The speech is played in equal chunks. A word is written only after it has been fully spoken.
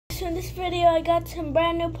so in this video I got some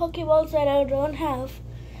brand new Pokeballs that I don't have.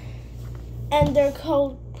 And they're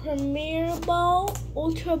called Premier Ball,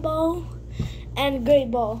 Ultra Ball, and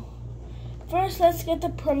Great Ball. First, let's get the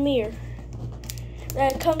Premier.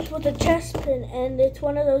 That comes with a chest pin, and it's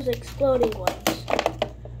one of those exploding ones.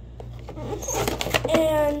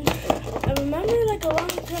 And I remember like a long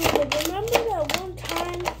time ago, remember that one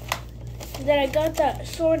time that I got that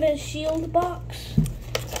Sword and Shield box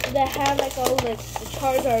that had like all like the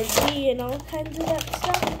Charizard V and all kinds of that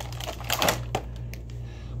stuff?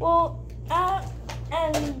 Well,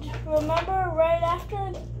 and remember right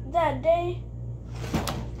after that day,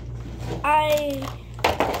 I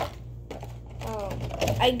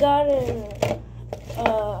got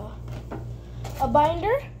a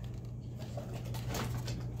binder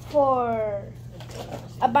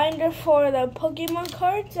for the Pokemon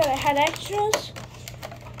cards that I had extras.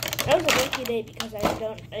 That was a lucky day because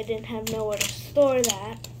I didn't have nowhere to store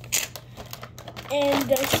that.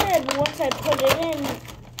 And I said once I put it in,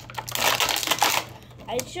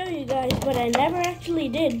 I'd show you guys, but I never actually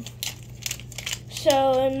did.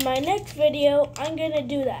 So in my next video, I'm gonna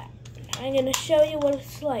do that. I'm gonna show you what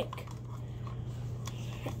it's like.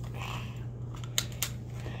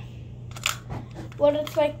 What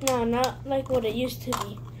it's like now, not like what it used to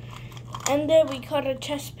be. And then we got a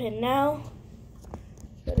chest pin. Now,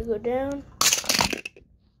 gotta go down.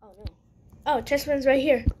 Oh no. Oh, chest pin's right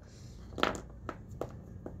here.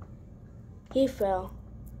 He fell.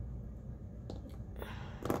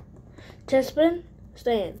 Chest pin,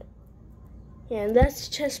 stand. Yeah, and that's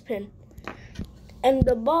the chest pin. And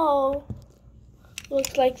the ball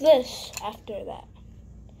looks like this after that.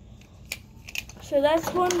 So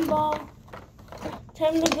that's one ball.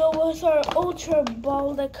 Time to go with our Ultra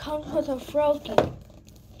Ball that comes with a Froakie.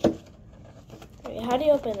 Wait, how do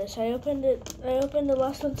you open this? I opened the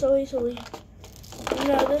last one so easily.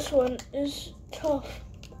 No, this one is tough.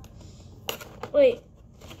 Wait.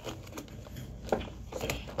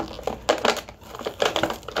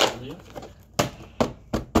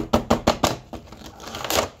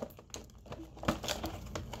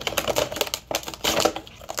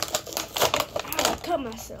 I cut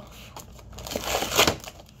myself.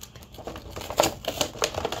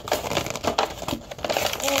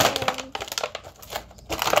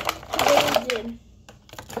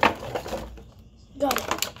 Got it.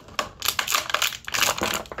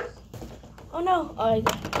 Oh no! Oh, I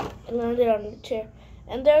landed on the chair.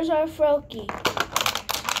 And there's our Froakie.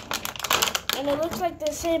 And it looks like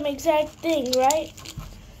the same exact thing, right?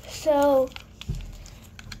 So,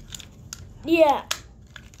 yeah.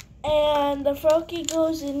 And the Froakie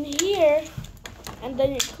goes in here, and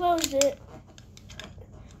then you close it.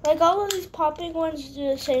 Like all of these popping ones do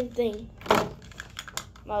the same thing.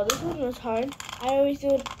 Wow, this one was hard. I always do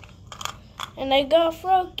it. And I got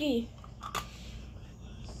Froakie.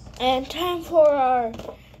 And time for our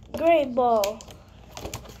Great Ball.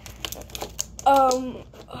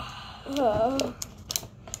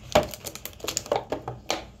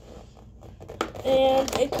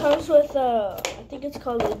 And it comes with I think it's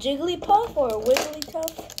called a Jigglypuff or a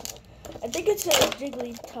Wigglytuff. I think it's a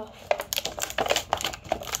Jigglytuff.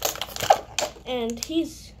 And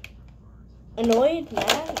he's annoyed,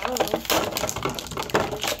 mad, I don't know.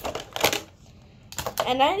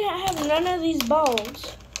 And I have none of these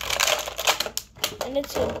balls. And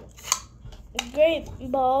it's a great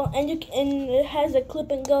ball, and it has a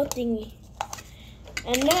clip and go thingy.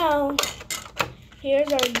 And now,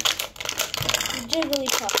 here's our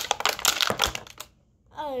Jigglypuff.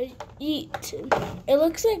 Eat. It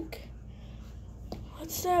looks like,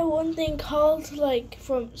 what's that one thing called, like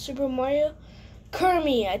from Super Mario?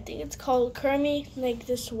 Kermie, I think it's called Kermie. Like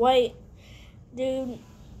this white dude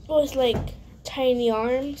with like tiny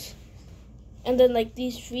arms and then like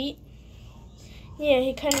these feet. Yeah,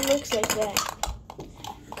 he kind of looks like that.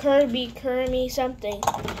 Kermie, something.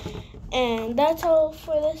 And that's all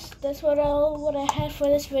for this. That's what I had for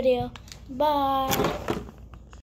this video. Bye.